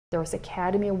There's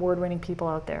Academy Award-winning people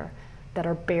out there that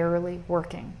are barely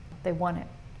working. They want it,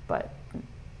 but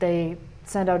they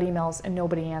send out emails and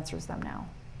nobody answers them now.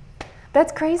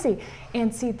 That's crazy.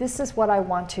 And see, this is what I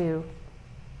want to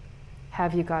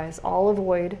have you guys all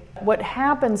avoid. What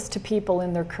happens to people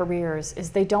in their careers is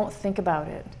they don't think about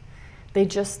it. They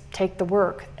just take the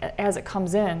work as it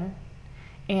comes in,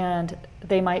 and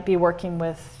they might be working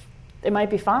with, it might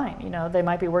be fine, you know, they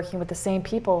might be working with the same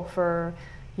people for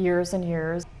years and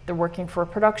years. They're working for a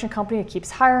production company that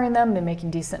keeps hiring them, they're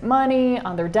making decent money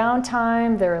on their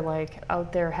downtime, they're like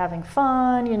out there having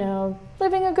fun, you know,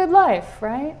 living a good life,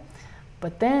 right?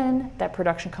 But then that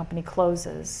production company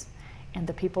closes, and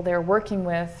the people they're working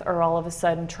with are all of a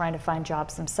sudden trying to find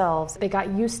jobs themselves. They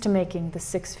got used to making the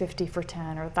 $650 for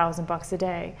 10 or $1,000 a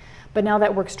day, but now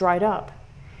that work's dried up,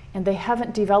 and they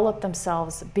haven't developed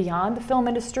themselves beyond the film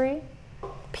industry.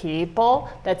 People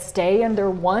that stay in their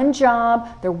one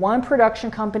job, their one production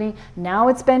company, now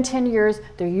it's been 10 years,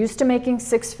 they're used to making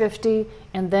 $650,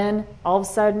 and then all of a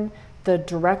sudden the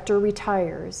director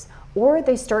retires, or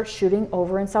they start shooting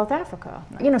over in South Africa.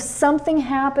 You know, something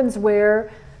happens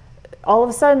where all of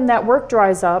a sudden that work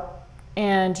dries up,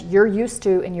 and you're used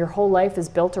to, and your whole life is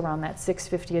built around that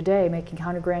 $650 a day, making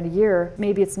 100 grand a year.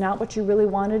 Maybe it's not what you really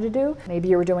wanted to do. Maybe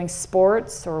you were doing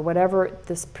sports or whatever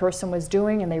this person was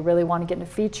doing, and they really want to get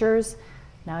into features.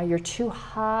 Now you're too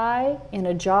high in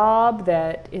a job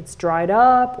that it's dried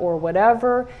up or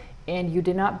whatever, and you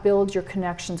did not build your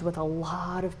connections with a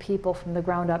lot of people from the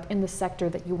ground up in the sector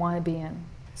that you want to be in.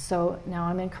 So now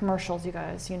I'm in commercials, you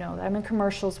guys. You know, I'm in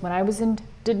commercials. When I was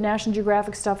did National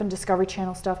Geographic stuff and Discovery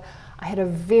Channel stuff, I had a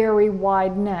very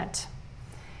wide net.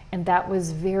 And that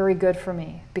was very good for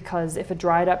me, because if it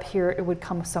dried up here, it would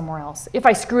come somewhere else. If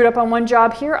I screwed up on one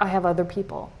job here, I have other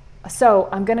people. So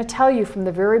I'm going to tell you from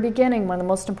the very beginning, one of the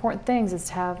most important things is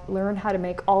to learn how to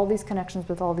make all these connections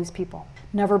with all these people.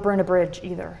 Never burn a bridge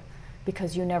either,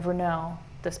 because you never know.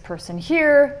 This person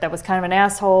here that was kind of an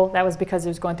asshole, that was because he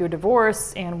was going through a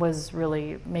divorce and was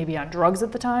really maybe on drugs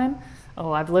at the time.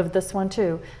 Oh, I've lived this one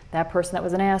too. That person that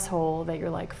was an asshole that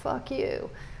you're like, fuck you.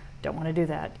 Don't want to do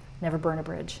that. Never burn a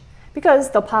bridge.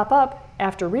 Because they'll pop up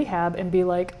after rehab and be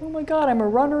like, oh my God, I'm a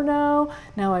runner now.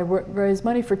 Now I raise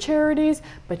money for charities.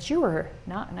 But you were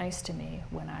not nice to me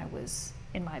when I was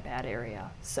in my bad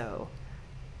area. So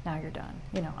now you're done.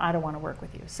 You know, I don't want to work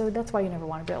with you. So that's why you never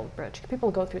want to build a bridge. People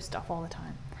go through stuff all the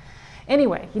time.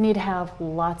 Anyway, you need to have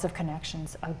lots of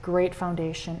connections, a great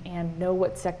foundation, and know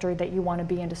what sector that you want to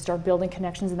be in to start building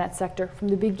connections in that sector from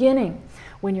the beginning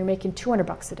when you're making 200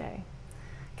 bucks a day.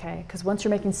 Okay, because once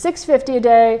you're making $650 a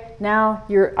day, now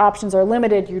your options are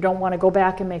limited. You don't want to go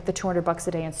back and make the 200 bucks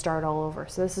a day and start all over.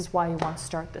 So this is why you want to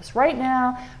start this right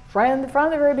now, from the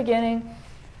very beginning.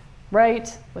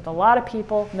 Right, with a lot of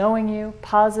people, knowing you,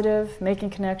 positive,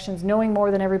 making connections, knowing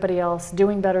more than everybody else,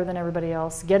 doing better than everybody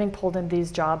else, getting pulled in these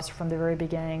jobs from the very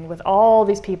beginning, with all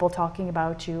these people talking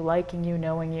about you, liking you,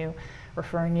 knowing you,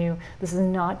 referring you. This is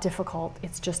not difficult.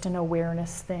 It's just an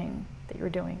awareness thing that you're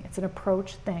doing. It's an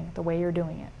approach thing, the way you're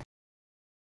doing it.